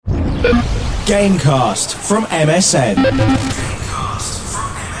Gamecast from MSN.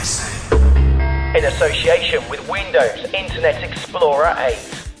 In association with Windows Internet Explorer 8.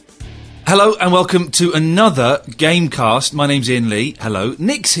 Hello and welcome to another Gamecast. My name's Ian Lee. Hello.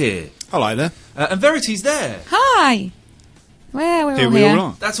 Nick's here. Hello there. And Verity's there. Hi. Well, we're Here all we here. all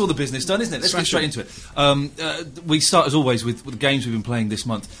are. That's all the business done, isn't it? Let's get straight into it. We start, as always, with the games we've been playing this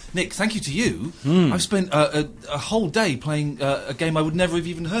month. Nick, thank you to you. I've spent a whole day playing a game I would never have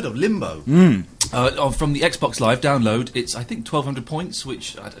even heard of, Limbo. From the Xbox Live download. It's, I think, 1,200 points,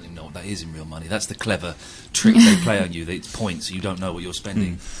 which I don't even know what that is in real money. That's the clever trick they play on you. It's points, so you don't know what you're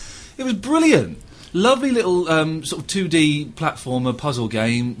spending. It was brilliant. Lovely little sort of 2D platformer puzzle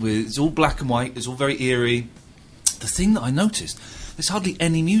game. It's all black and white. It's all very eerie. The thing that I noticed, there's hardly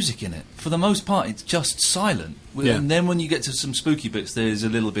any music in it. For the most part, it's just silent. Yeah. And then when you get to some spooky bits, there's a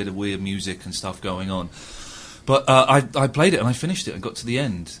little bit of weird music and stuff going on. But I played it and I finished it and got to the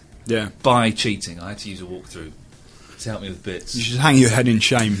end. Yeah. By cheating. I had to use a walkthrough to help me with bits. You should hang your head in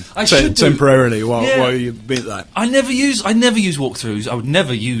shame I should do. temporarily while you beat that. I never use walkthroughs. I would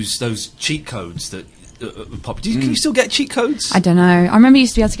never use those cheat codes that pop. Can you still get cheat codes? I don't know. I remember you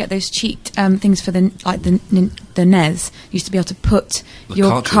used to be able to get those cheat things for the NES. You used to be able to put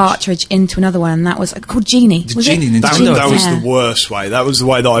your cartridge into another one, and that was called Genie. Was Genie it? Nintendo. That was Yeah. the worst way. That was the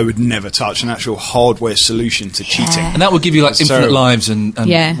way that I would never touch, an actual hardware solution to cheating. And that would give you like infinite terrible. lives and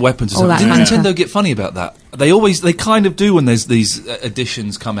Yeah, weapons. all And that something. Didn't kind of Nintendo get funny about that? They kind of do when there's these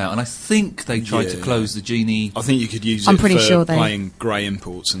editions come out, and I think they tried to close the Genie. I think you could use I'm it pretty for sure they- playing grey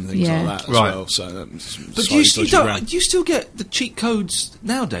imports and things Yeah. like that as Right. well. So that was But do you still get the cheat codes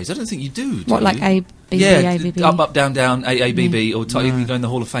nowadays? I don't think you do. What, do like you? A, B, Yeah, B, A, B, B? up, down, down, A, B, B, or you can go in the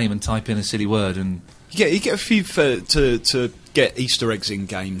Hall of Fame and type in a silly word and. You get a few to get Easter eggs in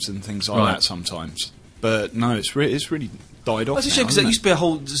games and things like Right. that sometimes. But no, it's really died off. That's a shame now, because isn't there it? used to be a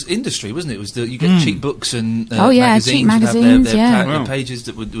whole industry, wasn't it? It was you get cheat books and Oh, yeah, cheat magazines would have magazines, their yeah. their Wow. pages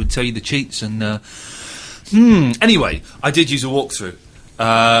that would tell you the cheats and. Anyway, I did use a walkthrough.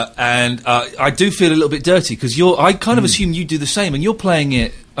 And I do feel a little bit dirty because I kind of assume you do the same, and you're playing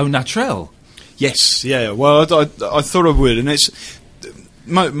it au naturel. Yes, yeah. Well, I thought I would, and it's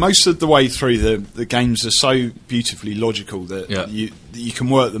most of the way through the games are so beautifully logical that you can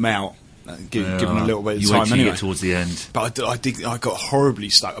work them out, given a little bit of you time. wait till Anyway, you get towards the end. but I got horribly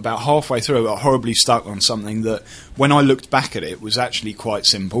stuck. About halfway through, I got horribly stuck on something that, when I looked back at it, was actually quite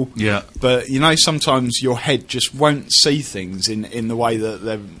simple. Yeah. But sometimes your head just won't see things in the way that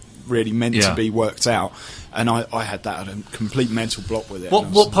they're really meant to be worked out. And I had that a complete mental block with it.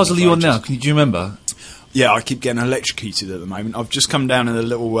 What puzzle are you on now? Do you remember? Yeah, I keep getting electrocuted at the moment. I've just come down in a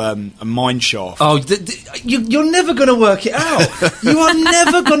little a mine shaft. Oh, you're never going to work it out. You are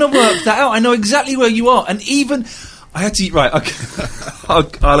never going to work that out. I know exactly where you are, and even I had to. Right, okay.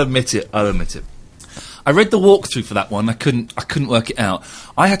 I'll admit it. I read the walkthrough for that one. I couldn't work it out.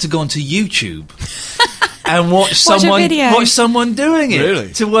 I had to go onto YouTube and watch someone doing it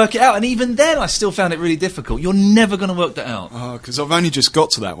Really? to work it out. And even then, I still found it really difficult. You're never going to work that out. Because I've only just got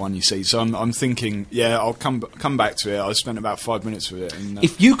to that one, you see. So I'm thinking, I'll come back to it. I spent about 5 minutes with it. And,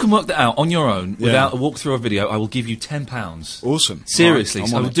 If you can work that out on your own without a walkthrough or video, I will give you £10. Awesome. Seriously, Right,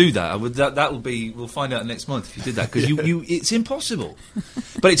 so I I'm on would it. do that. That will be. We'll find out next month if you did that because it's impossible.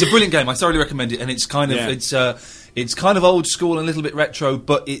 But it's a brilliant game. I thoroughly recommend it, and it's kind of it's kind of old school and a little bit retro,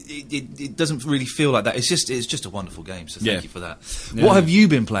 but it doesn't really feel like that. It's just a wonderful game. So thank you for that. Yeah. What have you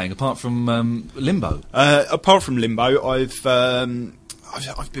been playing apart from Limbo? Apart from Limbo, I've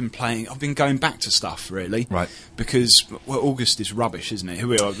been playing. I've been going back to stuff really, Right? Because August is rubbish, isn't it? Here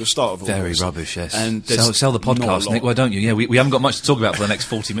we are at the start of Very August. rubbish. Yes. And sell the not a podcast, lot. Nick. Why don't you? Yeah, we haven't got much to talk about for the next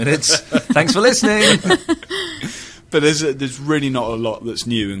 40 minutes. Thanks for listening. But there's really not a lot that's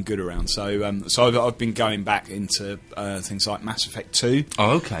new and good around. So I've been going back into things like Mass Effect 2.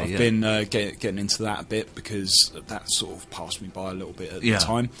 Oh, okay. I've been getting into that a bit because that sort of passed me by a little bit at the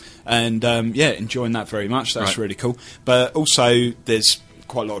time. And enjoying that very much. That's really cool. But also there's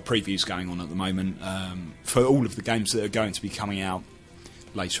quite a lot of previews going on at the moment for all of the games that are going to be coming out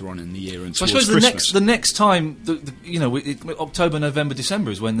later on in the year and So I towards suppose Christmas. the next time, October, November, December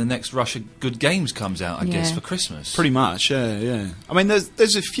is when the next rush of good games comes out, I guess, for Christmas. Pretty much, yeah. I mean,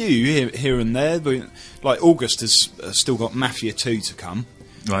 there's a few here and there, but like August has still got Mafia 2 to come,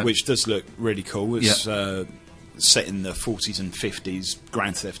 which does look really cool. It's set in the 40s and 50s,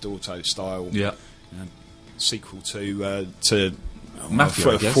 Grand Theft Auto style. Sequel to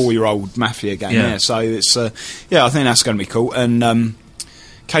Mafia, a 4-year-old Mafia game. Yeah, so it's I think that's going to be cool. And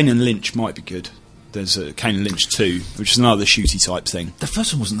Kane and Lynch might be good. There's Kane and Lynch 2, which is another shooty type thing. The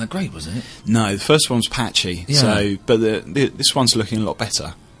first one wasn't that great, was it? No, the first one's patchy. Yeah. So, but this one's looking a lot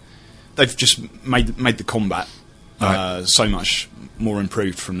better. they've just made the combat so much more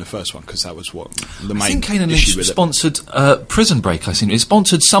improved from the first one, because that was what the main I think Kane and issue Lynch with sponsored Prison Break. I think it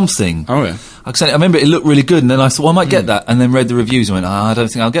sponsored something. Oh yeah, I remember it looked really good, and then I thought, well, I might get that, and then read the reviews and went, I don't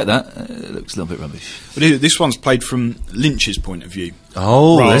think I'll get that. It looks a little bit rubbish. But this one's played from Lynch's point of view.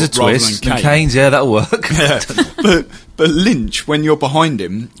 Oh, there's a twist. Kane's, yeah, that'll work. Yeah. but Lynch, when you're behind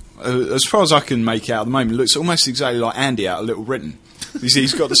him, as far as I can make out at the moment, looks almost exactly like Andy out of Little Britain. You see,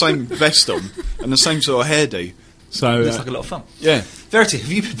 he's got the same vest on and the same sort of hairdo. So looks like a lot of fun. Yeah. Verity,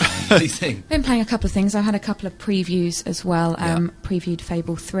 have you been playing anything? I've been playing a couple of things. I've had a couple of previews as well. Previewed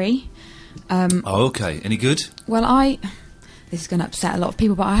Fable 3. Okay. Any good? Well, this is going to upset a lot of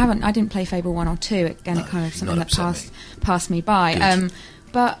people, but I didn't play Fable 1 or 2. Again, it kind of something that passed me by.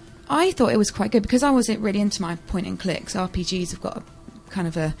 But I thought it was quite good, because I wasn't really into my point and clicks. RPGs have got a kind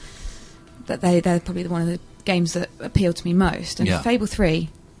of they're probably one of the games that appeal to me most. And Fable 3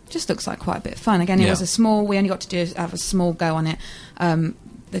 just looks like quite a bit of fun. Again, it was we only got to have a small go on it.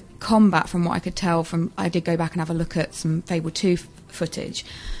 The combat, from what I could tell, I did go back and have a look at some Fable 2 footage.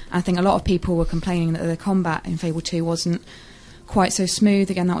 I think a lot of people were complaining that the combat in Fable 2 wasn't quite so smooth.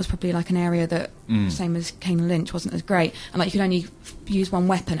 Again, that was probably like an area that, same as Kane and Lynch, wasn't as great. And like, you could only use one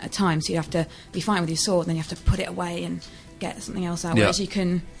weapon at a time, so you'd have to be fighting with your sword, and then you have to put it away and get something else out. Whereas you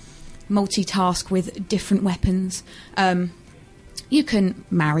can multitask with different weapons. You can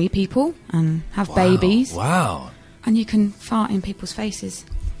marry people and have babies. Wow. And you can fart in people's faces.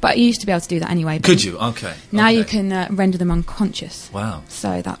 But you used to be able to do that anyway. Could you? Okay. Now you can render them unconscious. Wow.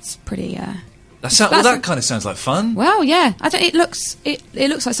 So that's pretty... that kind of sounds like fun. Well, yeah. It looks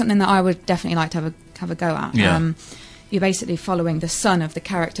like something that I would definitely like to have a go at. Yeah. You're basically following the son of the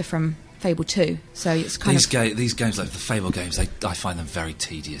character from Fable 2. So it's kind of... These games, like the Fable games, I find them very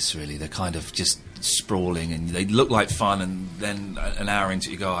tedious, really. They're kind of just sprawling, and they look like fun, and then an hour into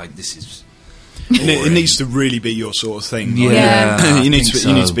it you go, this is... It needs to really be your sort of thing. Yeah. You need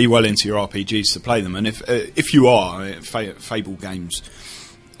to be well into your RPGs to play them, and if you are, Fable games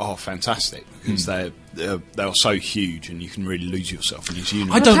are fantastic, because they are so huge, and you can really lose yourself in this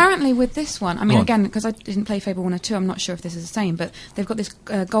universe. Apparently with this one, I mean, again, because I didn't play Fable 1 or 2, I'm not sure if this is the same, but they've got this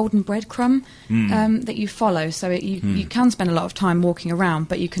golden breadcrumb that you follow, so you can spend a lot of time walking around,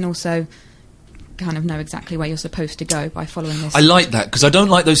 but you can also kind of know exactly where you're supposed to go by following this. I like that, because I don't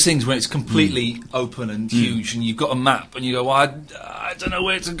like those things where it's completely open and huge, and you've got a map and you go, well, I don't know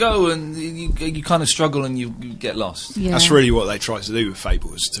where to go, and you kind of struggle and you get lost. Yeah. That's really what they try to do with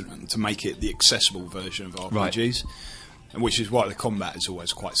Fable, is to make it the accessible version of RPGs, which is why the combat is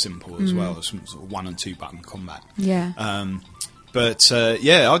always quite simple as well, as sort of 1 and 2 button combat. Yeah. I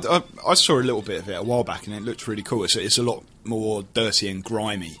saw a little bit of it a while back, and it looked really cool. It's a lot more dirty and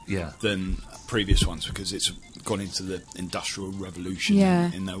grimy than previous ones, because it's gone into the industrial revolution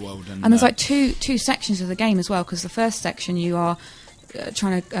in their world. And there's like two sections of the game as well, because the first section you are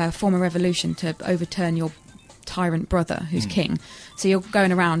trying to form a revolution to overturn your tyrant brother who's king. So you're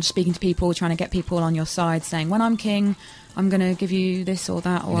going around speaking to people, trying to get people on your side, saying, when I'm king, I'm going to give you this or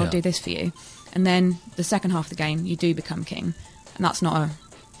that, or I'll do this for you. And then the second half of the game, you do become king, and that's not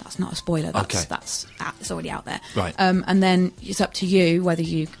a spoiler. That's it's already out there. Right. And then it's up to you whether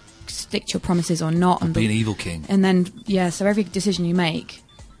you stick to your promises or not, and be an evil king. And then so every decision you make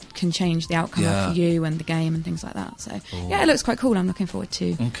can change the outcome for you and the game and things like that. So it looks quite cool. I'm looking forward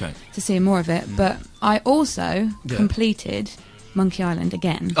to seeing more of it. But I also completed Monkey Island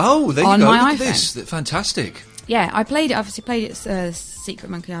again. Oh, there you go. Look my at iPhone. this. Fantastic. Yeah, I played it. Secret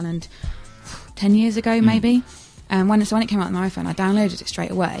Monkey Island 10 years ago, maybe. And when it came out on my iPhone, I downloaded it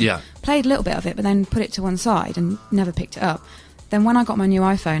straight away. Yeah. Played a little bit of it, but then put it to one side and never picked it up. Then when I got my new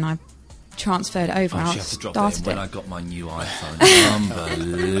iPhone, I transferred it over. I have to drop it in when I got my new iPhone.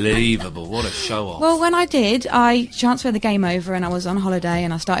 Unbelievable. What a show off. Well, when I did, I transferred the game over, and I was on holiday,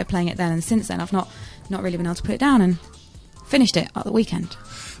 and I started playing it then. And since then, I've not really been able to put it down, and finished it at the weekend.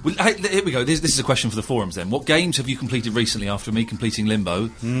 Well, here we go. This is a question for the forums then. What games have you completed recently after me completing Limbo,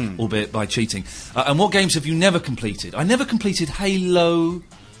 albeit by cheating? And what games have you never completed? I never completed Halo,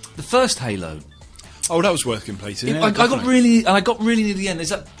 the first Halo. Oh, that was worth completing. I got really near the end. Is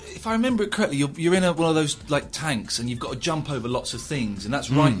that, if I remember it correctly, you're in one of those like tanks, and you've got to jump over lots of things, and that's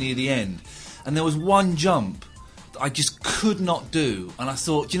right near the end. And there was one jump I just could not do, and I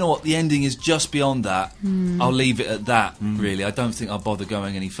thought, you know what, the ending is just beyond that. I'll leave it at that, really. I don't think I'll bother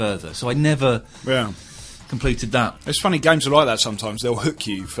going any further. So I never completed that. It's funny, games are like that sometimes. They'll hook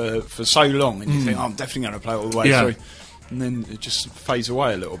you for so long, and you think, I'm definitely going to play all the way through. And then it just fades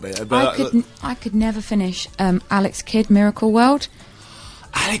away a little bit. But I could never finish Alex Kidd Miracle World.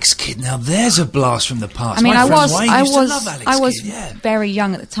 Alex Kidd, now there's a blast from the past. I mean, My I friend Wayne used to was love Alex Kidd, yeah. very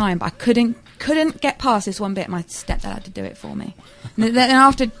young at the time, but I couldn't get past this one bit. My stepdad had to do it for me. And then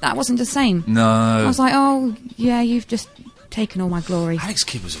after, that wasn't the same. No. I was like, oh, yeah, you've just taken all my glory. Alex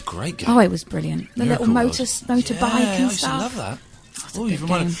Kidd was a great game. Oh, it was brilliant. The Miracle little World. motorbike I and used to stuff. love that. Oh, a good game.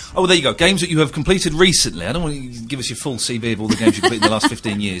 Oh, well, there you go. Games that you have completed recently. I don't want you to give us your full CV of all the games you've completed in the last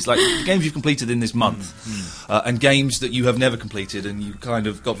 15 years. Like, the games you've completed in this month. And games that you have never completed and you kind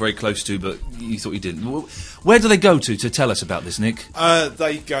of got very close to, but you thought you didn't. Where do they go to tell us about this, Nick?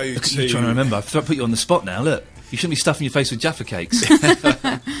 They go Look at to... you trying to remember. I've put you on the spot now, look. You shouldn't be stuffing your face with Jaffa cakes.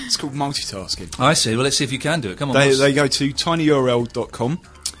 It's called multitasking. I see. Well, let's see if you can do it. Come on. They go to tinyurl.com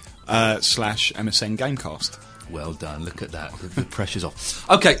 /MSN Gamecast. Well done. Look at that. The pressure's off.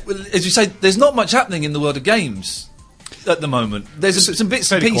 Okay, well, as you say, there's not much happening in the world of games at the moment. There's some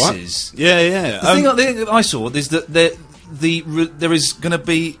bits and pieces. Quiet. Yeah. The thing that I saw is that there is going to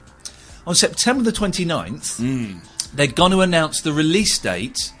be, on September the 29th, they're going to announce the release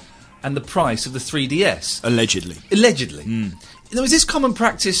date and the price of the 3DS. Allegedly. Now, is this common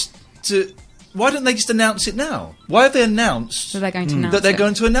practice to... Why don't they just announce it now? Why have they announced So they're going to announce that they're it.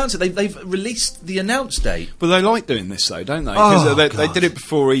 going to announce it? They've released the announce date. But they like doing this, though, don't they? Oh, Because they God. did it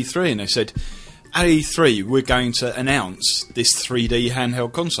before E3, and they said, at E3, we're going to announce this 3D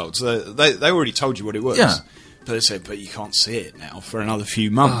handheld console. So they already told you what it was. Yeah. But they said, but you can't see it now for another few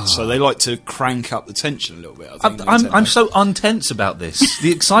months. So they like to crank up the tension a little bit, I think. I'm so untense about this.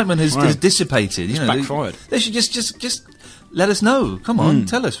 The excitement has dissipated. You know, backfired. They should just let us know. Come on,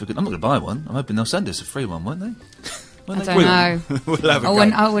 tell us. I'm not going to buy one. I'm hoping they'll send us a free one, won't they? I don't know. We'll have a go.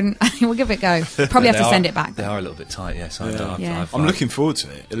 I wouldn't. We'll give it a go. Probably have to send it back. They are a little bit tight, yes. Yeah. I'm looking forward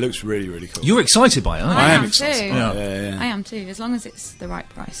to it. It looks really, really cool. You're excited by it, aren't you? I am excited. too. Yeah. I am too. As long as it's the right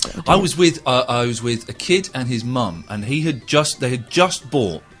price. it'll do. I was with a kid and his mum, and they had just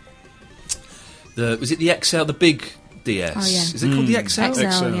bought was it the XL, the big DS? Oh, yeah. Is it called the XL?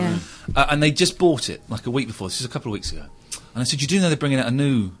 XL, yeah. And they just bought it like a week before. This is a couple of weeks ago. And I said, "You do know they're bringing out a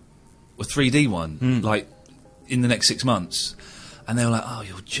 3D one, like in the next 6 months?" And they were like, "Oh,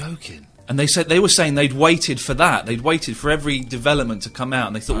 you're joking." And they were saying they'd waited for that. They'd waited for every development to come out,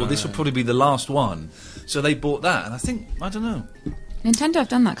 and they thought, well, this will probably be the last one. So they bought that. And I don't know. Nintendo have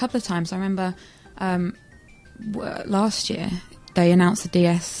done that a couple of times. I remember last year they announced the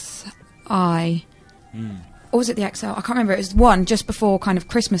DSi. Or was it the XL? I can't remember. It was one just before kind of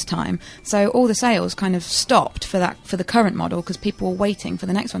Christmas time. So all the sales kind of stopped for the current model because people were waiting for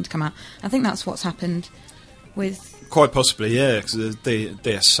the next one to come out. I think that's what's happened with... Quite possibly, yeah, because the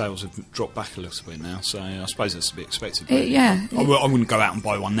DS sales have dropped back a little bit now, so I suppose that's to be expected. yeah. I wouldn't go out and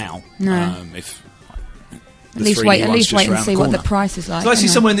buy one now. No. If At least wait and see what the price is like. So I see you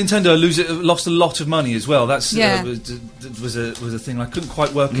know. somewhere Nintendo lost a lot of money as well. That's Yeah. was a thing I couldn't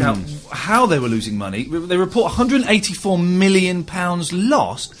quite work out how they were losing money. They report 184 million pounds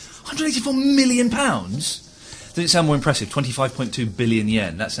lost. 184 million pounds. Doesn't it sound more impressive? 25.2 billion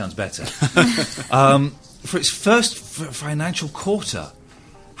yen. That sounds better. For its first financial quarter,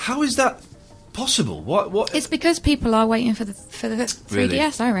 how is that possible? What? It's because people are waiting for the 3DS, Really?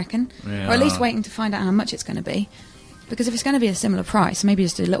 I reckon, Yeah. or at least waiting to find out how much it's going to be. Because if it's going to be a similar price, maybe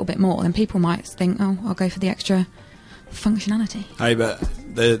just a little bit more, then people might think, "Oh, I'll go for the extra functionality." Hey, but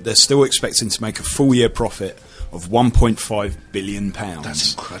they're still expecting to make a full year profit of £1.5 billion.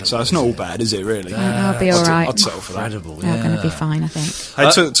 That's incredible, So it's not all bad, is it? Really? I'll be all right. I'd settle for that. Incredible. They're going to be fine, I think.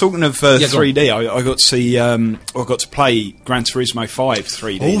 Hey, talking of go on. 3D, I got to see. I got to play Gran Turismo 5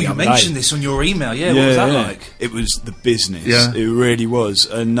 3D. Oh, the you other mentioned day. this on your email. Yeah, what was that like? It was the business. Yeah. It really was.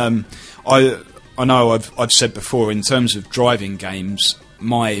 And I know I've said before, in terms of driving games,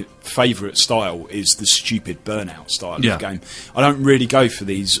 my favourite style is the stupid Burnout style of game. I don't really go for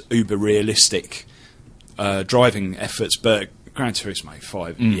these uber realistic driving efforts, but Gran Turismo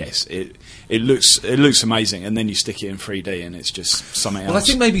 5, yes, it looks amazing, and then you stick it in 3D, and it's just something else. Well, I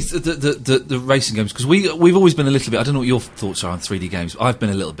think maybe the racing games, because we've always been a little bit. I don't know what your thoughts are on 3D games. I've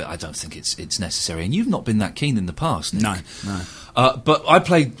been a little bit. I don't think it's necessary, and you've not been that keen in the past, Nick. No. But I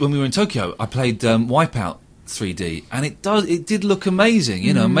played when we were in Tokyo. I played Wipeout 3D, and it did look amazing.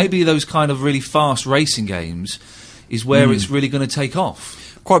 You know, maybe those kind of really fast racing games is where it's really going to take off.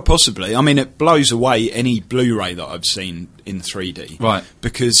 Quite possibly. I mean, it blows away any Blu-ray that I've seen in 3D. Right.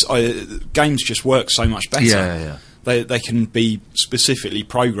 Because games just work so much better. Yeah. They can be specifically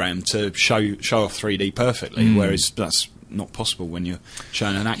programmed to show off 3D perfectly, whereas that's not possible when you're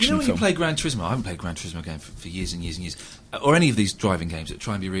showing an action You know when film. you play Gran Turismo, I haven't played Gran Turismo game for years and years and years, or any of these driving games that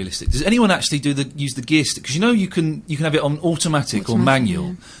try and be realistic. Does anyone actually use the gear stick? Because you can have it on automatic or manual.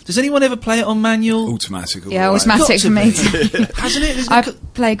 Yeah. Does anyone ever play it on manual? Automatic. Yeah, all right. automatic for me. Hasn't it? I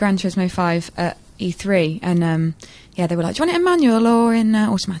played Gran Turismo 5 at E3, and they were like, "Do you want it in manual or in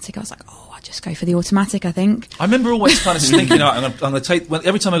automatic?" I was like, "Oh, I'll just go for the automatic, I think." I remember always kind of sneaking out, and I'm going to take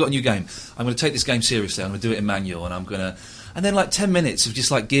every time I got a new game, I'm going to take this game seriously. I'm going to do it in manual, and then like 10 minutes of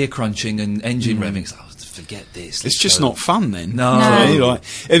just like gear crunching and engine revving. It's like, forget this. It's just not fun then. No.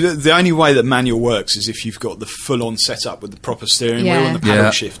 The only way that manual works is if you've got the full-on setup with the proper steering wheel and the paddle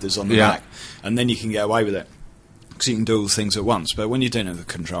shifters on the back, and then you can get away with it. Because you can do all the things at once, but when you're doing it with a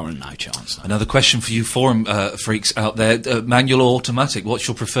controller, no chance. Another question for you forum freaks out there, manual or automatic, what's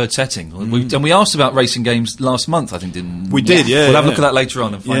your preferred setting? And we asked about racing games last month, I think, didn't we? We did, yeah. We'll have a look at that later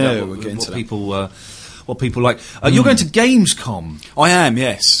on and find out what people like. You're going to Gamescom. I am,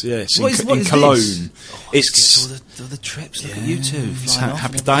 yes. What in is Cologne. This? It's all the trips. Look at you two. It's flying off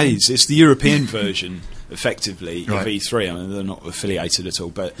happy and everything. days. It's the European version, effectively, Right. of E3. I mean, they're not affiliated at all,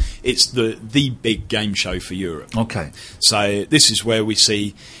 but it's the big game show for Europe. Okay. So this is where we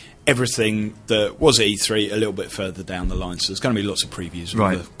see everything that was E3 a little bit further down the line. So there's going to be lots of previews of all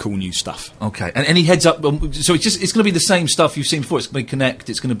the cool new stuff. Okay. And any heads up? So it's going to be the same stuff you've seen before. It's going to be Kinect.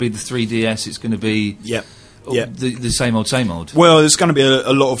 It's going to be the 3DS. It's going to be the same old. Well, there's going to be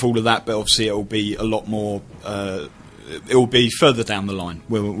a lot of all of that, but obviously it will be a lot more. It will be further down the line.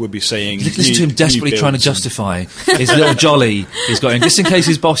 We'll be seeing. Listen to him desperately trying to justify his little jolly he's got in, just in case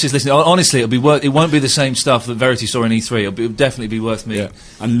his boss is listening. Honestly, it'll be worth. It won't be the same stuff that Verity saw in E3. It'll definitely be worth me. Yeah.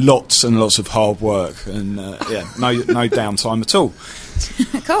 And lots of hard work, and no downtime at all.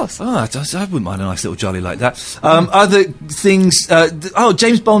 Of course. I wouldn't mind a nice little jolly like that. Other things.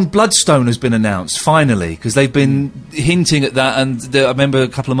 James Bond Bloodstone has been announced finally, because they've been hinting at that. And I remember a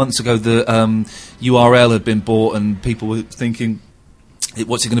couple of months ago the URL had been bought, and people were thinking,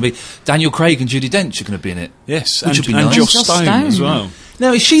 what's it going to be? Daniel Craig and Judi Dench are going to be in it. Yes, which would be and nice. Joss Stone as well.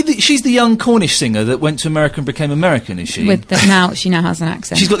 Now, is she's the young Cornish singer that went to America and became American, is she? She now has an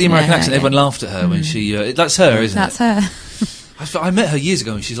accent. She's got the American accent. Everyone laughed at her when she... that's her, isn't it? That's her. I met her years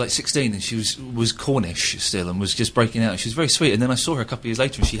ago, and she's like 16, and she was Cornish still, and was just breaking out. She was very sweet, and then I saw her a couple of years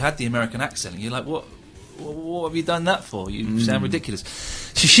later, and she had the American accent, and you're like, what have you done that for? You sound ridiculous.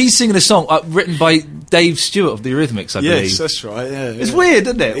 So she's singing a song written by Dave Stewart of the Eurythmics, I believe. Yes, that's right. Yeah, it's weird,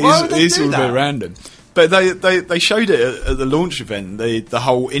 isn't it? Why would they it's do all a that? bit random. But they showed it at the launch event, the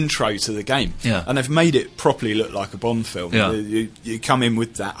whole intro to the game, and they've made it properly look like a Bond film. Yeah. You come in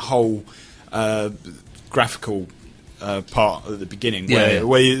with that whole graphical part at the beginning,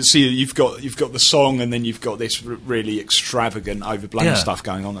 where you see you've got the song, and then you've got this really extravagant, overblown stuff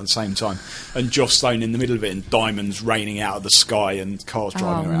going on at the same time, and Joss Stone in the middle of it, and diamonds raining out of the sky, and cars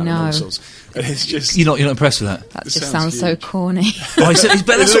driving around, and all sorts. And it's just you're not impressed with that. That just sounds so corny. But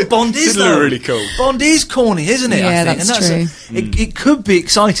that's what Bond is, though. Really cool. Bond is corny, isn't it? Yeah, I think? that's true. It could be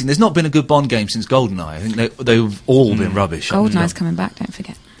exciting. There's not been a good Bond game since GoldenEye. I think they've all been rubbish. GoldenEye's coming back, don't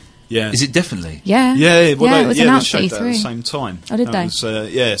forget. Yeah. Is it definitely? Yeah. Yeah, well, it was they announced showed at that E3. at the same time. Oh, did they? So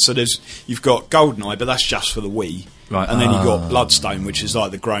you've got GoldenEye, but that's just for the Wii. Right. And then you've got Bloodstone, which is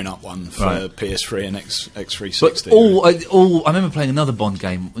like the grown-up one for PS3 and X360. But I remember playing another Bond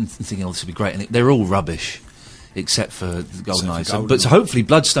game and thinking, this would be great, and they're all rubbish, except for GoldenEye. So hopefully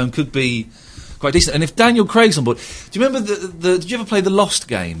Bloodstone could be quite decent. And if Daniel Craig's on board... Do you remember did you ever play the Lost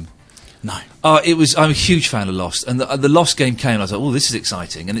game? No. I'm a huge fan of Lost, and the Lost game came, and I was like, this is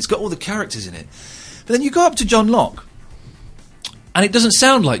exciting, and it's got all the characters in it. But then you go up to John Locke, and it doesn't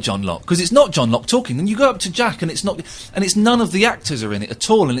sound like John Locke, because it's not John Locke talking. Then you go up to Jack, and it's none of the actors are in it at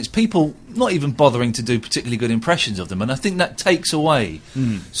all, and it's people not even bothering to do particularly good impressions of them, and I think that takes away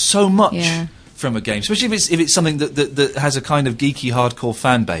so much from a game, especially if it's something that has a kind of geeky hardcore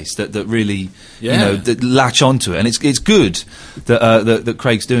fan base that really that latch onto it, and it's good that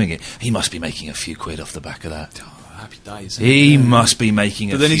Craig's doing it. He must be making a few quid off the back of that. Happy days. He must be making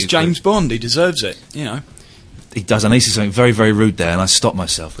a few. But then he's James Bond. He deserves it. He does, and he said something very, very rude there, and I stopped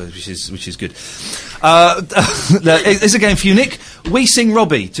myself, which is good. There's a game for you, Nick. We Sing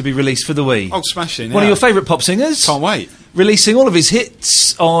Robbie to be released for the Wii. Oh, smashing! One of your favourite pop singers. Can't wait. Releasing all of his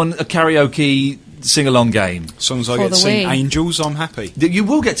hits on a karaoke sing-along game. As long as I get to sing Angels, I'm happy. You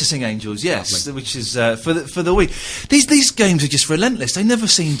will get to sing Angels, yes, which is for the Wii. These games are just relentless. They never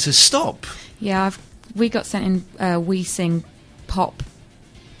seem to stop. Yeah, we got sent in We Sing pop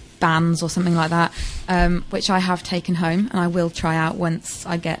bands or something like that, which I have taken home, and I will try out once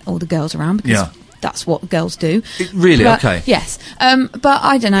I get all the girls around, because that's what girls do. Okay. Yes. But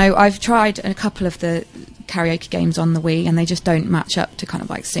I don't know, I've tried a couple of the karaoke games on the Wii, and they just don't match up to kind of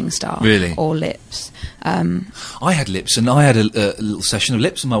like SingStar or Lips. I had Lips, and I had a little session of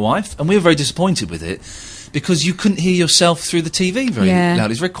Lips with my wife, and we were very disappointed with it because you couldn't hear yourself through the TV very loud.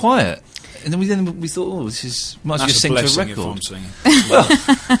 It's very quiet. And then we thought, oh, this is might as well just sing to a record. Well,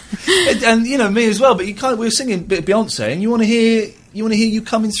 and you know me as well. But you can't. We were singing a bit of Beyonce, and you want to hear you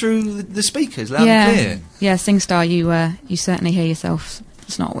coming through the speakers loud and clear. Yeah, SingStar, you certainly hear yourself.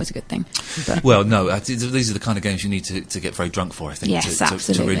 It's not always a good thing. But. Well, no, these are the kind of games you need to get very drunk for, I think, yes,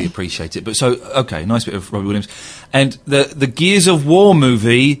 to really appreciate it. But so, okay, nice bit of Robbie Williams. And the Gears of War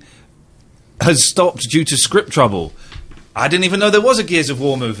movie has stopped due to script trouble. I didn't even know there was a Gears of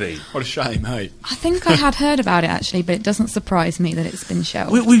War movie. What a shame, hey? I think I had heard about it, actually, but it doesn't surprise me that it's been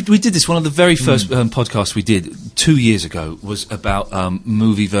shelved. We did this. One of the very first podcasts we did 2 years ago was about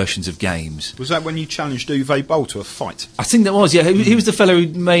movie versions of games. Was that when you challenged Uwe Boll to a fight? I think that was, yeah. He was the fellow who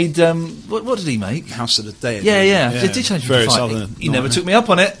made... what did he make? House of the Dead. Yeah. He did challenge me to a fight. He never took me up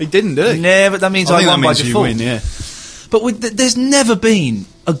on it. He didn't, did he? Never. That means I won by default. You win, yeah. But there's never been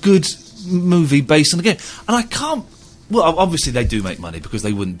a good movie based on the game. And I can't... Well, obviously they do make money because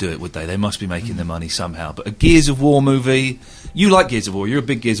they wouldn't do it, would they? They must be making their money somehow. But a Gears of War movie... You like Gears of War. You're a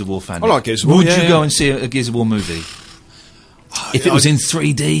big Gears of War fan. I like Gears of War, Would you go and see a Gears of War movie? If it was in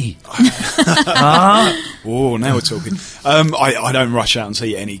 3D. Oh, now we're talking. I don't rush out and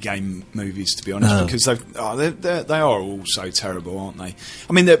see any game movies, to be honest, because they are all so terrible, aren't they?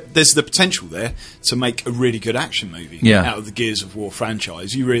 I mean, there's the potential there to make a really good action movie out of the Gears of War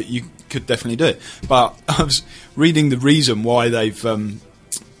franchise. You could definitely do it. But I was reading the reason why they've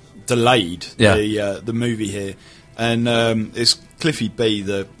delayed the movie here, and it's Cliffy B,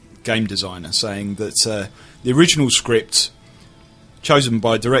 the game designer, saying that the original script, chosen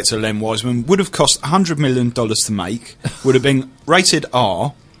by director Len Wiseman, would have cost $100 million to make, would have been rated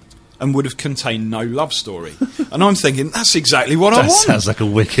R, and would have contained no love story. And I'm thinking, that's exactly what I want. That sounds like a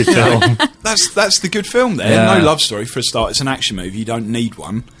wicked film. That's the good film there. Yeah. No love story, for a start. It's an action movie. You don't need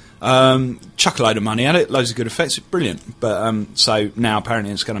one. Chuck a load of money at it, loads of good effects. Brilliant. But so now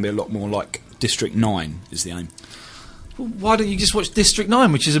apparently it's going to be a lot more like District 9 is the aim. Well, why don't you just watch District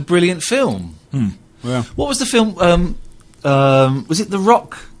 9, which is a brilliant film? Well, what was the film... was it The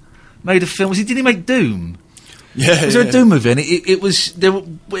Rock made a film? Did he make Doom? Yeah. Was there a Doom movie? And it was there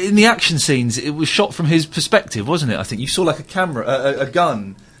in the action scenes. It was shot from his perspective, wasn't it? I think you saw like a camera, a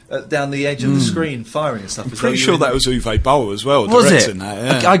gun down the edge of the screen, firing and stuff. I'm pretty sure that was Uwe Boll as well. Was directing it?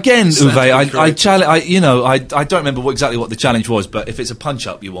 That, yeah. Again, Uwe, I challenge. I don't remember exactly what the challenge was, but if it's a punch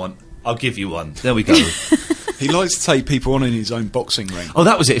up you want, I'll give you one. There we go. He likes to take people on in his own boxing ring. Oh,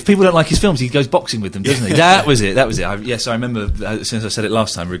 that was it. If people don't like his films, he goes boxing with them, doesn't he? That was it. Yes, I remember, as soon as I said it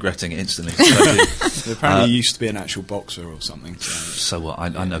last time, regretting it instantly. Apparently he used to be an actual boxer or something. So what?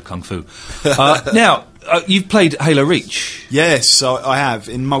 I know Kung Fu. Now, you've played Halo Reach. Yes, I have,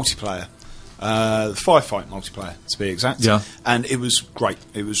 in multiplayer. Firefight multiplayer, to be exact. Yeah. And it was great.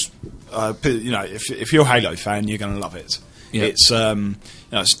 It was, if you're a Halo fan, you're going to love it. Yeah. It's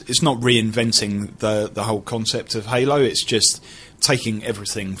it's not reinventing the whole concept of Halo. It's just taking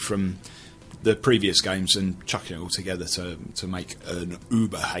everything from the previous games and chucking it all together to make an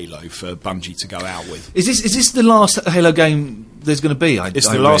Uber Halo for Bungie to go out with. Is this the last Halo game there's going to be? It's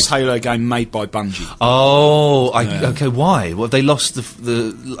the last Halo game made by Bungie. Oh, okay. Why? Well, have they lost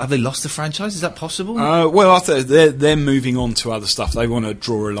have they lost the franchise? Is that possible? Well, I think they're moving on to other stuff. They want to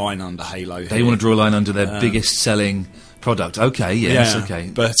draw a line under Halo. They want to draw a line under their biggest selling product. Okay, yes,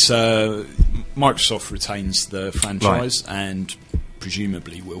 okay. But Microsoft retains the franchise and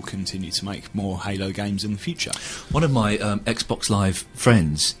presumably will continue to make more Halo games in the future. One of my Xbox Live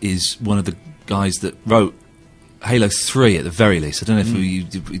friends is one of the guys that wrote Halo 3 at the very least. I don't know if you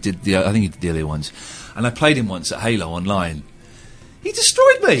did I think he did the earlier ones. And I played him once at Halo Online. He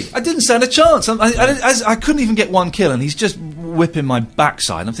destroyed me. I didn't stand a chance. I couldn't even get one kill, and he's just whipping my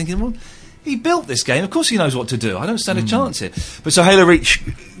backside. I'm thinking, well, he built this game. Of course he knows what to do. I don't stand a chance here. But so Halo Reach,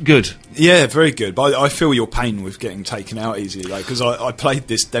 good. Yeah, very good. But I feel your pain with getting taken out easily, though, because I played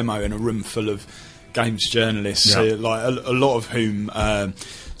this demo in a room full of games journalists, like a lot of whom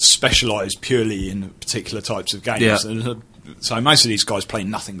specialise purely in particular types of games. Yeah. And, so most of these guys play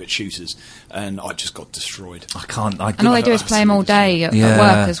nothing but shooters, and I just got destroyed. And all they do is play them all day at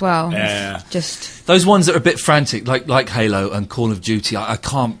work as well. Yeah. Just those ones that are a bit frantic, like Halo and Call of Duty. I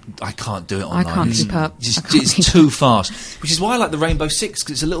can't do it online. I can't keep up. It's too fast. Which is why I like the Rainbow Six,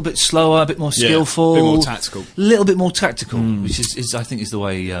 because it's a little bit slower, a bit more skillful, a bit more tactical. A little bit more tactical, which is I think is the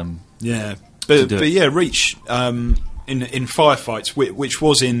way. But Reach. In Firefights, which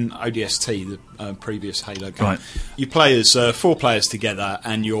was in ODST, the previous Halo game, you play as 4 players together,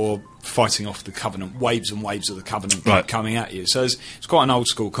 and you're fighting off the Covenant, waves and waves of the Covenant keep coming at you. So it's quite an old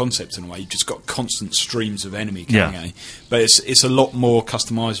school concept in a way. You've just got constant streams of enemy coming at you. But it's a lot more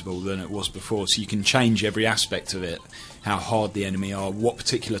customisable than it was before, so you can change every aspect of it, how hard the enemy are, what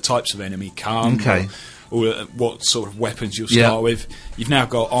particular types of enemy come, or what sort of weapons you'll start with. You've now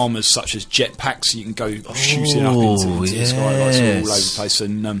got armours such as jetpacks, so you can go shooting up into the sky like all over the place.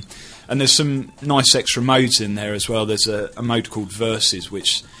 And there's some nice extra modes in there as well. There's a mode called Versus,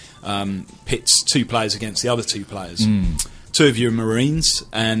 which pits 2 players against the other 2 players. 2 of you are Marines,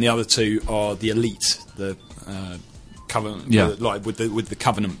 and the other 2 are the elite, the Covenant, like with the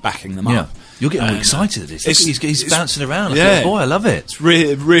Covenant backing them up. You're getting all excited at this. He's bouncing around like a little boy. I love it. It's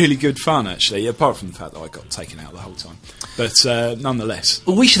really good fun, actually, apart from the fact that I got taken out the whole time. But nonetheless.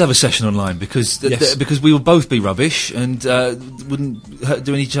 Well, we should have a session online because we will both be rubbish and wouldn't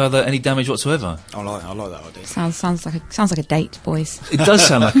do each other any damage whatsoever. I like that idea. Sounds like a date, boys. It does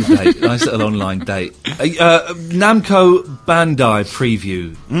sound like a date. Nice little online date. Namco Bandai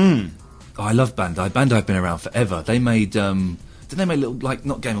preview. Oh, I love Bandai. Bandai have been around forever. They made... didn't they make little... Like,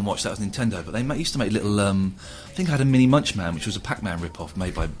 not Game & Watch, that was Nintendo, but they used to make little... I think I had a Mini Munchman, which was a Pac-Man rip-off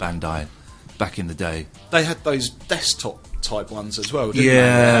made by Bandai back in the day. They had those desktop-type ones as well, didn't they? They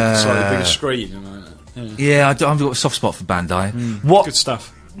had a slightly bigger screen. I've got a soft spot for Bandai. Good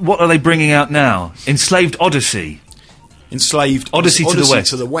stuff. What are they bringing out now? Enslaved Odyssey. Odyssey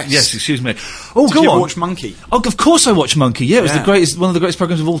to the West. Yes, excuse me. Oh, Did go you on. Watch Monkey? Oh, of course I watched Monkey. Yeah, it was one of the greatest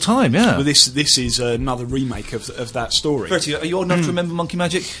programs of all time. Yeah. Well, this is another remake of that story. Bertie, are you old enough to remember Monkey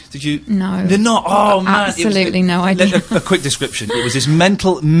Magic? Did you? No. They're not. Oh man, absolutely no idea. A quick description. It was this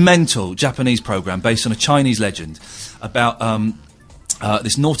mental Japanese program based on a Chinese legend about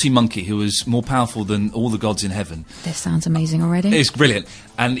this naughty monkey who was more powerful than all the gods in heaven. This sounds amazing already. It's brilliant.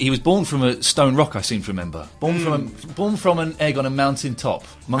 And he was born from a stone rock, I seem to remember. Born from an egg on a mountain top.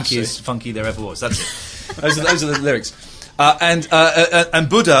 Monkey is funky there ever was. That's it. those are the lyrics. And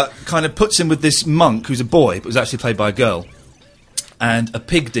Buddha kind of puts him with this monk who's a boy, but was actually played by a girl, and a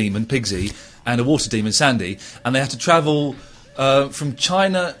pig demon, Pigsy, and a water demon, Sandy, and they had to travel from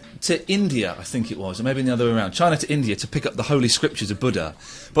China to India, I think it was, or maybe the other way around, China to India to pick up the holy scriptures of Buddha.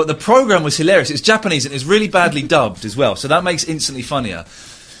 But the programme was hilarious. It's Japanese and it's really badly dubbed as well, so that makes it instantly funnier.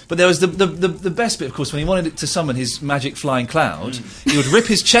 But there was the best bit, of course, when he wanted to summon his magic flying cloud, he would rip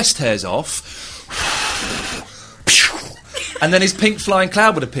his chest hairs off, and then his pink flying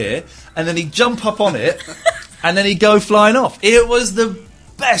cloud would appear, and then he'd jump up on it, and then he'd go flying off. It was the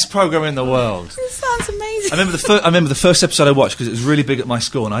best programme in the world. This sounds amazing. I remember the first episode I watched because it was really big at my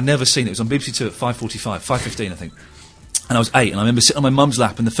school, and I'd never seen it. It was on BBC Two at 5:15, I think. And I was 8, and I remember sitting on my mum's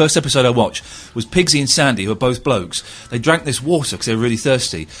lap, and the first episode I watched was Pigsy and Sandy, who are both blokes. They drank this water because they were really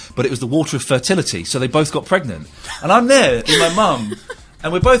thirsty, but it was the water of fertility, so they both got pregnant. And I'm there with my mum,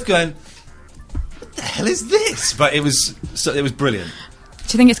 and we're both going, what the hell is this? But it was brilliant.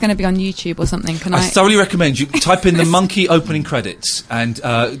 Do you think it's going to be on YouTube or something? I thoroughly recommend you type in the Monkey opening credits, and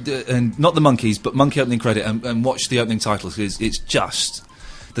not the monkeys, but Monkey opening credit, and watch the opening titles, because it's just...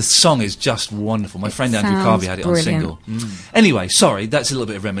 The song is just wonderful. My friend Andrew Carvey had it on single. Anyway, sorry, that's a little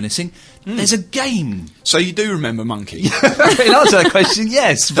bit of reminiscing. There's a game. So you do remember Monkey? In answer to that question,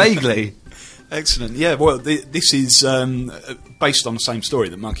 yes, vaguely. Excellent. Yeah, well, this is based on the same story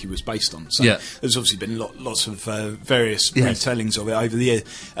that Monkey was based on. So there's obviously been lots of various retellings of it over the year.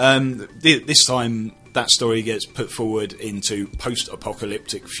 This time, that story gets put forward into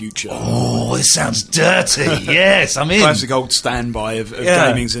post-apocalyptic future. Oh, this sounds dirty. Yes, I'm in. Classic old standby of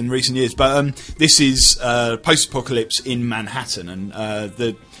gamings in recent years. But this is post-apocalypse in Manhattan,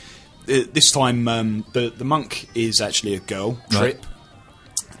 and this time the monk is actually a girl, Trip,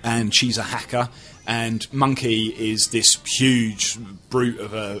 and she's a hacker. And Monkey is this huge brute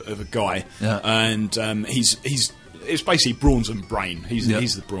of a guy, and it's basically Brawn's and Brain. He's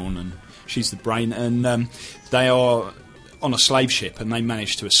the Brawn and she's the Brain, and they are on a slave ship, and they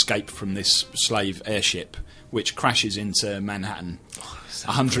manage to escape from this slave airship, which crashes into Manhattan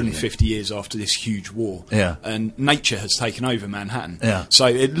 150 years after this huge war. And nature has taken over Manhattan. So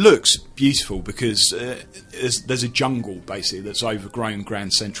it looks beautiful because there's a jungle, basically, that's overgrown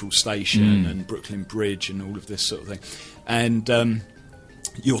Grand Central Station and Brooklyn Bridge and all of this sort of thing. And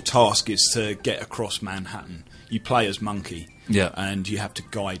your task is to get across Manhattan. You play as Monkey. And you have to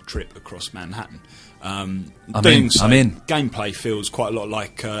guide Trip across Manhattan. I'm in. Gameplay feels quite a lot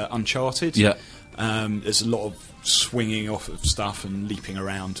like Uncharted. There's a lot of swinging off of stuff and leaping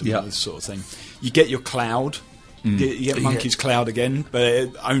around and this sort of thing. You get your cloud, You get Monkey's Cloud again, but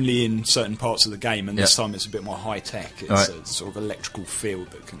only in certain parts of the game, and this time it's a bit more high-tech. It's a sort of electrical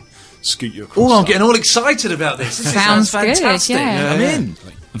field that can scoot you across. Oh, I'm getting all excited about this. This sounds fantastic. Good, yeah. I'm in.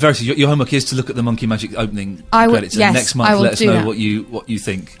 Verity, your homework is to look at the Monkey Magic opening credits, and next month let us know what you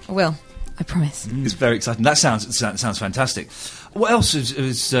think. I will. I promise. It's very exciting. That sounds fantastic. What else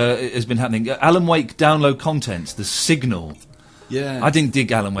has been happening? Alan Wake download content, the Signal. Yeah, I didn't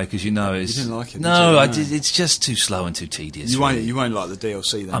dig Alan Wake, as you know. You didn't like it? No, I did. It's just too slow and too tedious. You won't like the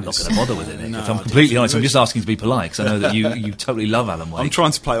DLC then. I'm not going to bother with it, Nick. If I'm completely honest, I'm just asking to be polite, because I know that you totally love Alan Wake. I'm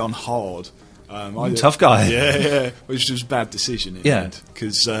trying to play on hard. Tough guy. Yeah, which was a bad decision in the end.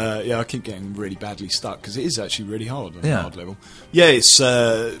 Because, I keep getting really badly stuck, because it is actually really hard on a hard level. Yeah, it's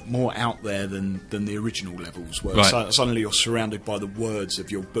more out there than the original levels were. So suddenly you're surrounded by the words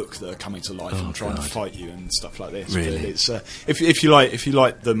of your book that are coming to life and trying to fight you and stuff like this. Really? But it's, if you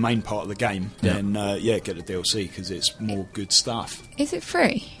like the main part of the game, then get the DLC, because it's more good stuff. Is it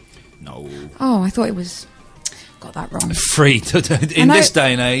free? No. Oh, I thought it was... Got that wrong. Free in this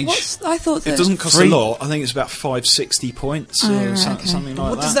day and age. I thought it doesn't cost a lot. I think it's about 560 points or something like that.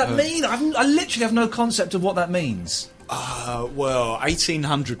 What does that mean? I literally have no concept of what that means. Well,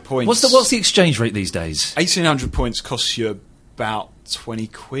 1,800 points. What's the exchange rate these days? 1,800 points costs you about 20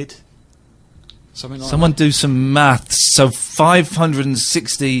 quid. Something like Someone that. do some maths. So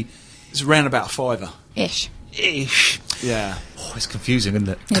 560. It's around about $5. Ish. Yeah. Oh, it's confusing, isn't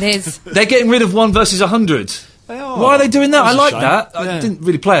it? It is. They're getting rid of 1 versus 100. Why are they doing that? I like that. Yeah. I didn't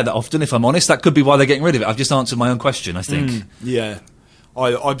really play it that often, if I'm honest. That could be why they're getting rid of it. I've just answered my own question, I think. Yeah. I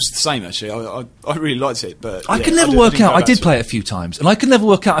was the same, actually. I really liked it, but... I can never work out. I did play it a few times, and I could never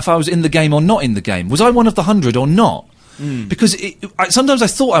work out if I was in the game or not in the game. Was I one of the 100 or not? Because sometimes I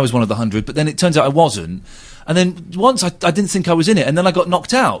thought I was one of the 100, but then it turns out I wasn't. And then once I didn't think I was in it, and then I got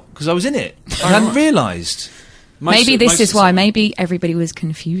knocked out because I was in it. I hadn't realised. Maybe this is why. Maybe everybody was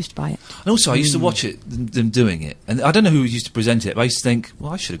confused by it. And also, I used to watch them doing it, and I don't know who used to present it, but I used to think,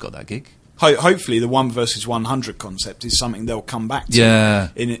 well, I should have got that gig. Hopefully, the 1 versus 100 concept is something they'll come back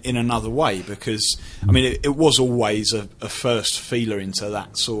to in another way, because I mean, it was always a first feeler into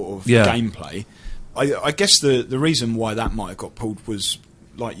that sort of gameplay. I guess the reason why that might have got pulled was,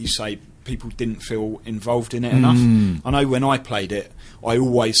 like you say, people didn't feel involved in it enough. I know when I played it, I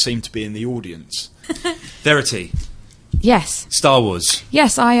always seemed to be in the audience. Verity. Yes. Star Wars.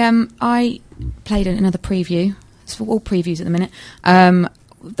 Yes, I played another preview. It's for all previews at the minute.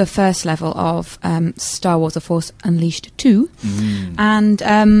 The first level of Star Wars: The Force Unleashed 2, and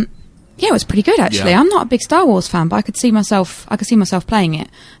it was pretty good actually. I'm not a big Star Wars fan, but I could see myself playing it.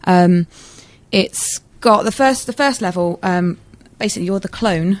 It's got the first level. Basically, you're the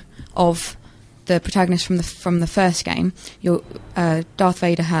clone of the protagonist from the first game. Darth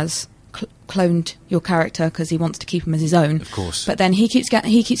Vader has cloned your character because he wants to keep him as his own, of course. But then he keeps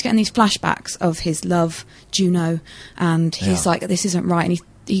getting these flashbacks of his love, Juno, and he's like, this isn't right, and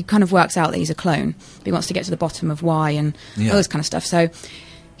he kind of works out that he's a clone, but he wants to get to the bottom of why and all this kind of stuff. So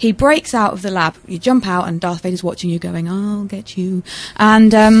he breaks out of the lab. You jump out, and Darth Vader's watching you, going, "I'll get you,"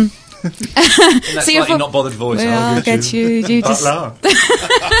 and in that slightly not bothered voice. I'll get you. You just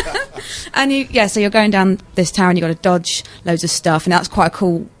and so you're going down this tower, and you got to dodge loads of stuff, and that's quite a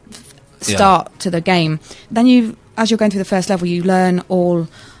cool start to the game. Then as you're going through the first level, you learn all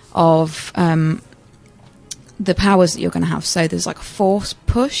of the powers that you're going to have. So there's like a force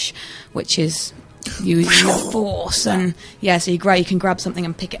push, which is using the force, and so you can grab something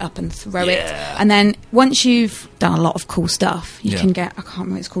and pick it up and throw it. And then once you've done a lot of cool stuff, you can get, I can't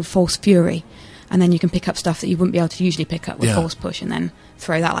remember what it's called, Force Fury, and then you can pick up stuff that you wouldn't be able to usually pick up with force push, and then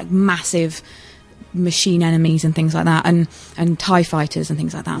throw that, like massive machine enemies and things like that, and TIE fighters and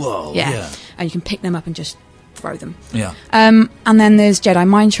things like that. Whoa, and you can pick them up and just throw them. And then there's Jedi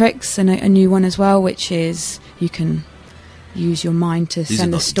mind tricks, and a new one as well, which is you can use your mind to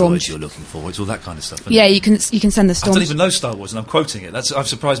send the storm. You're looking for. It's all that kind of stuff. Yeah, you can send the storm. I don't even know Star Wars, and I'm quoting it. I've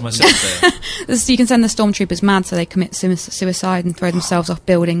surprised myself there. You can send the stormtroopers mad, so they commit suicide and throw themselves off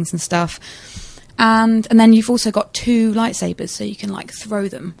buildings and stuff. And then you've also got 2 lightsabers, so you can like throw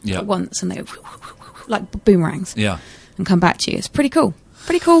them at once, and they go like boomerangs. And come back to you. It's pretty cool.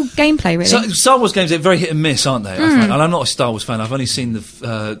 Pretty cool gameplay, really. So, Star Wars games, they're very hit and miss, aren't they? I find. And I'm not a Star Wars fan. I've only seen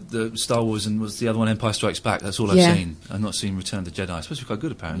the Star Wars, and was the other one Empire Strikes Back. That's all I've seen. I've not seen Return of the Jedi. It's supposed to be quite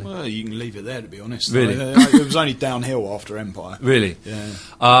good, apparently. Well, you can leave it there, to be honest. Really? It was only downhill after Empire. Really? Yeah.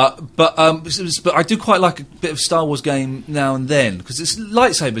 But I do quite like a bit of Star Wars game now and then, because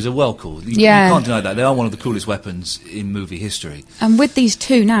lightsabers are well cool. You can't deny that. They are one of the coolest weapons in movie history. And with these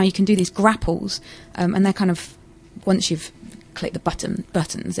 2 now, you can do these grapples, and they're kind of, once you've click the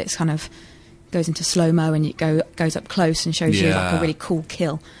buttons, it's kind of goes into slow-mo and it goes up close and shows you like a really cool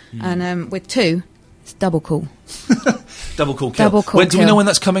kill. And with 2, it's double cool. Double cool kill. Double cool do we know when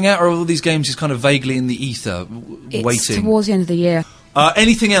that's coming out, or are all these games just kind of vaguely in the ether, It's waiting? towards the end of the year.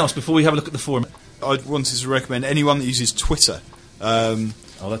 Anything else before we have a look at the forum? I wanted to recommend anyone that uses Twitter.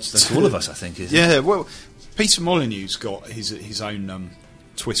 That's all of us, I think, isn't it? Yeah, well, Peter Molyneux's got his own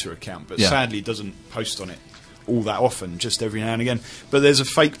Twitter account, but sadly doesn't post on it all that often, just every now and again. But there's a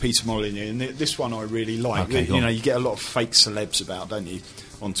fake Peter Molyneux, and this one I really like. Okay, you get a lot of fake celebs about, don't you,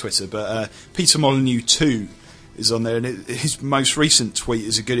 on Twitter? But Peter Molyneux 2 is on there, and his most recent tweet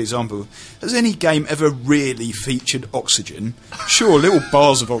is a good example. Has any game ever really featured oxygen? Sure, little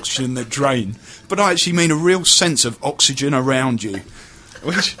bars of oxygen that drain, but I actually mean a real sense of oxygen around you.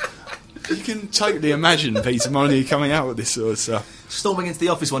 Which you can totally imagine Peter Molyneux coming out with this sort of stuff. Storming into the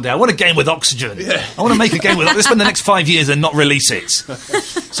office one day, I want a game with oxygen. Yeah. I want to make a game with oxygen. Let's spend the next 5 years and not release it.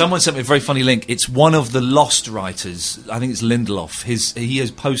 Someone sent me a very funny link. It's one of the Lost writers, I think it's Lindelof. He has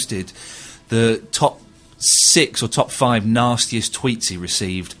posted the top 6 or top 5 nastiest tweets he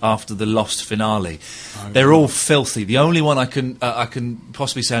received after the Lost finale. They're all filthy. The only one I can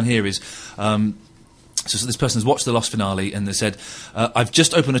possibly say on here is... So this person has watched the Lost finale and they said, I've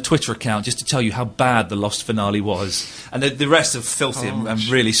just opened a Twitter account just to tell you how bad the Lost finale was. And the rest are filthy and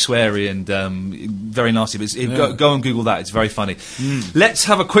really sweary and very nasty. But go and Google that. It's very funny. Let's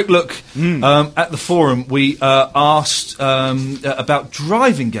have a quick look at the forum. We asked about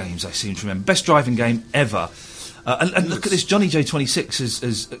driving games, I seem to remember. Best driving game ever. And look at this. Johnny J26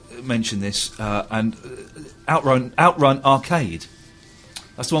 has mentioned this. And Outrun Arcade.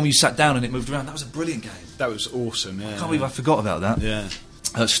 That's the one where you sat down and it moved around. That was a brilliant game. That was awesome, yeah. I can't believe I forgot about that. Yeah.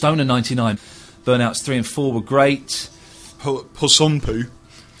 Stoner 99. Burnouts 3 and 4 were great. Posompu,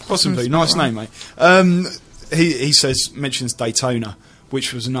 nice name, mate. He mentions Daytona,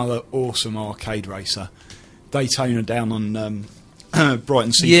 which was another awesome arcade racer. Daytona down on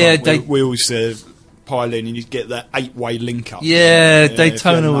Brighton Seafront. Yeah, we always pile in and you get that 8-way link up. Yeah,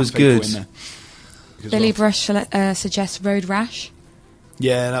 Daytona was good. Billy Brush suggests Road Rash.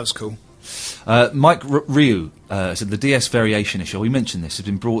 Yeah, that was cool. Mike Ryu said the DS variation issue. We mentioned this has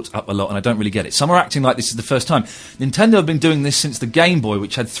been brought up a lot, and I don't really get it. Some are acting like this is the first time. Nintendo have been doing this since the Game Boy,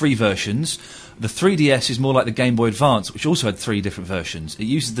 which had 3 versions. The 3DS is more like the Game Boy Advance, which also had 3 different versions. It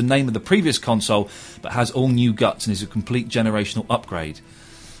uses the name of the previous console, but has all new guts and is a complete generational upgrade.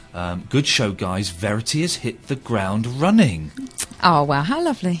 Good show, guys. Verity has hit the ground running. Oh wow, how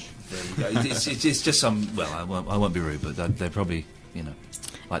lovely! There you go. It's just some. Well, I won't be rude, but they're probably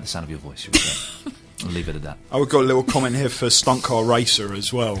like the sound of your voice. I'll leave it at that. I've got a little comment here for Stunt Car Racer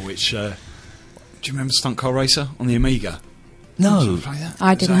as well, which... do you remember Stunt Car Racer on the Amiga? No.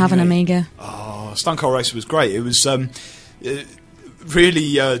 I didn't have an Amiga. Oh, Stunt Car Racer was great. It was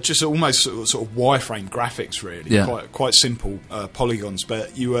really just almost sort of wireframe graphics, really. Yeah. Quite simple polygons,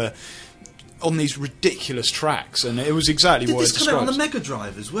 but you were... on these ridiculous tracks, and it was exactly what it describes. Did this come out on the Mega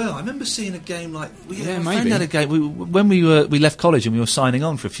Drive as well? I remember seeing a game like... maybe. Had a game, when we left college and we were signing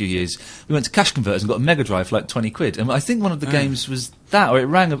on for a few years, we went to Cash Converters and got a Mega Drive for like 20 quid. And I think one of the games was that, or it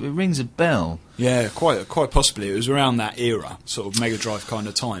rings a bell. Yeah, quite possibly. It was around that era, sort of Mega Drive kind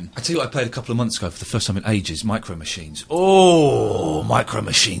of time. I tell you what I played a couple of months ago for the first time in ages, Micro Machines. Oh, Micro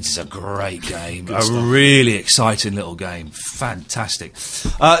Machines is a great game. Really exciting little game. Fantastic.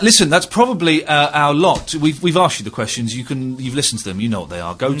 Listen, that's probably our lot. We've asked you the questions. You've listened to them. You know what they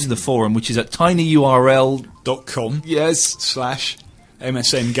are. Go to the forum, which is at tinyurl.com. Yes.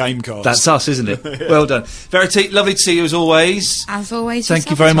 /MSN Gamecast. That's us, isn't it? Yeah. Well done. Verity, lovely to see you as always. As always. Thank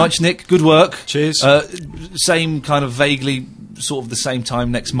you very much, Nick. Good work. Cheers. Same kind of vaguely, sort of the same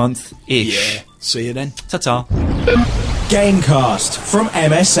time next month-ish. Yeah. See you then. Ta-ta. Gamecast from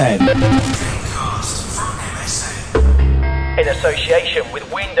MSN. In association with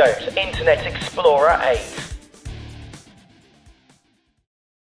Windows Internet Explorer 8.